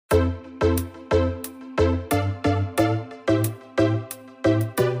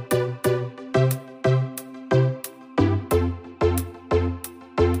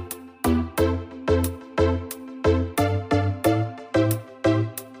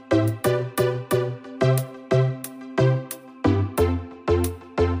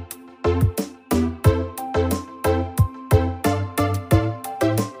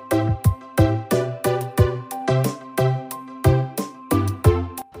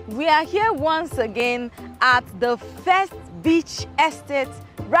We are here once again at the first beach estate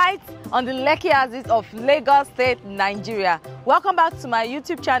right on the Lekki axis of Lagos State, Nigeria. Welcome back to my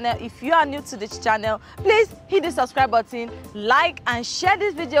YouTube channel. If you are new to this channel, please hit the subscribe button, like and share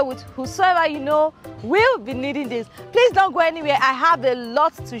this video with whosoever you know will be needing this. Please don't go anywhere. I have a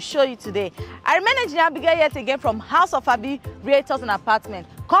lot to show you today. I remain Engineer Abigail yet again from House of Abi Realtors and Apartments.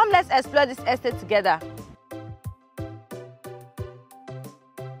 Come, let's explore this estate together.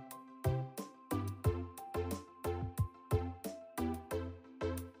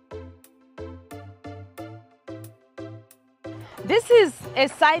 This is a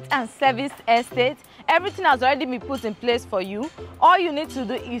site and service estate. Everything has already been put in place for you. All you need to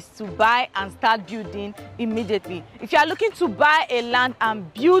do is to buy and start building immediately. If you are looking to buy a land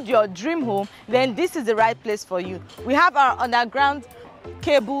and build your dream home, then this is the right place for you. We have our underground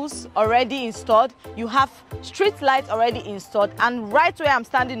cables already installed. You have street lights already installed, and right where I'm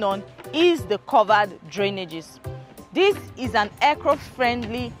standing on is the covered drainages. This is an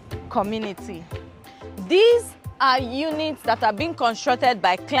eco-friendly community. These are units that are being constructed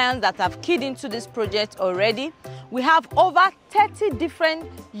by clients that have keyed into this project already. We have over 30 different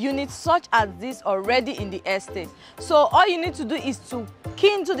units such as this already in the estate. So all you need to do is to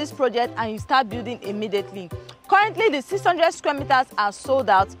key into this project and you start building immediately. Currently, the 600 square meters are sold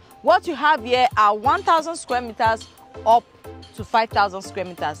out. What you have here are 1,000 square meters up to 5,000 square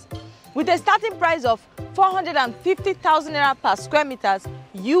meters. With a starting price of 450,000 naira per square meters,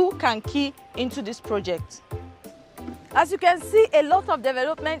 you can key into this project. As you can see, a lot of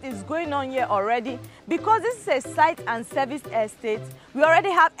development is going on here already. Because this is a site and service estate, we already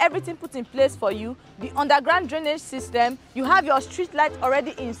have everything put in place for you. The underground drainage system, you have your street light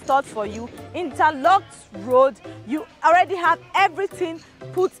already installed for you, interlocked road, you already have everything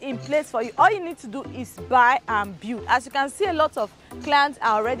put in place for you. All you need to do is buy and build. As you can see, a lot of clients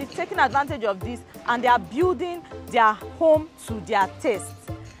are already taking advantage of this and they are building their home to their taste.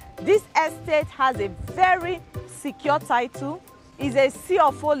 This estate has a very secure title, is a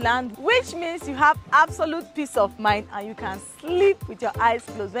CFO land, which means you have absolute peace of mind and you can sleep with your eyes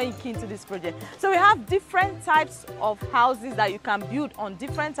closed when you key into this project. So we have different types of houses that you can build on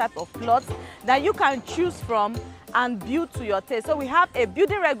different types of plots that you can choose from and build to your taste. So we have a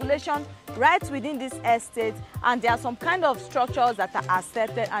building regulation right within this estate, and there are some kind of structures that are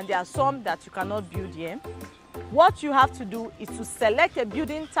accepted and there are some that you cannot build here. What you have to do is to select a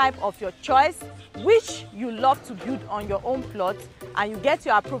building type of your choice, which you love to build on your own plot, and you get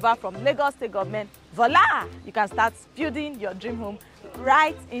your approval from Lagos State Government. Voila! You can start building your dream home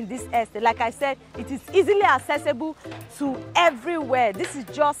right in this estate. Like I said, it is easily accessible to everywhere. This is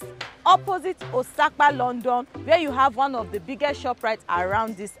just opposite Osakpa, London, where you have one of the biggest ShopRites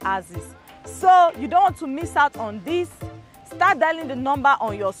around this axis. So you don't want to miss out on this. Start dialing the number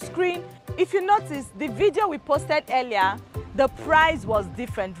on your screen. If you notice, the video we posted earlier, the price was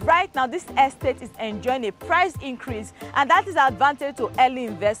different. Right now, this estate is enjoying a price increase, and that is an advantage to early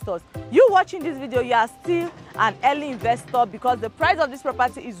investors. You watching this video, you are still an early investor because the price of this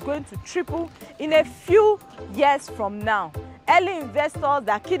property is going to triple in a few years from now. Early investors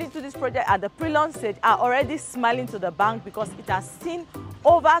that keyed into this project at the pre-launch stage are already smiling to the bank because it has seen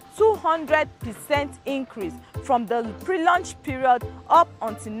over 200% increase from the pre-launch period up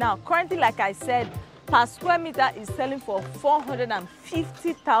until now. Currently, like I said, per square meter is selling for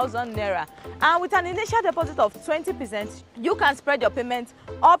 450,000 naira. And with an initial deposit of 20%, you can spread your payment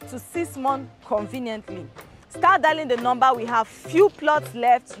up to 6 months conveniently. Start dialing the number. We have few plots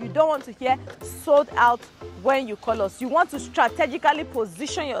left. You don't want to hear sold out when you call us. You want to strategically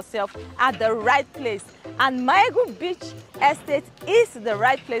position yourself at the right place, and Maiyegun Beach Estate is the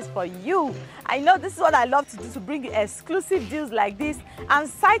right place for you. I know this is what I love to do, to bring you exclusive deals like this and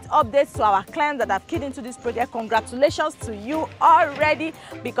site updates to our clients that have keyed into this project. Congratulations to you already,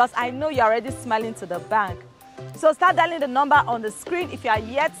 because I know you're already smiling to the bank. So start dialing the number on the screen if you are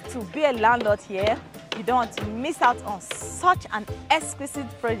yet to be a landlord here. You don't want to miss out on such an exquisite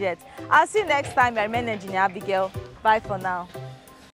project. I'll see you next time. I remain Engineer Abigail. Bye for now.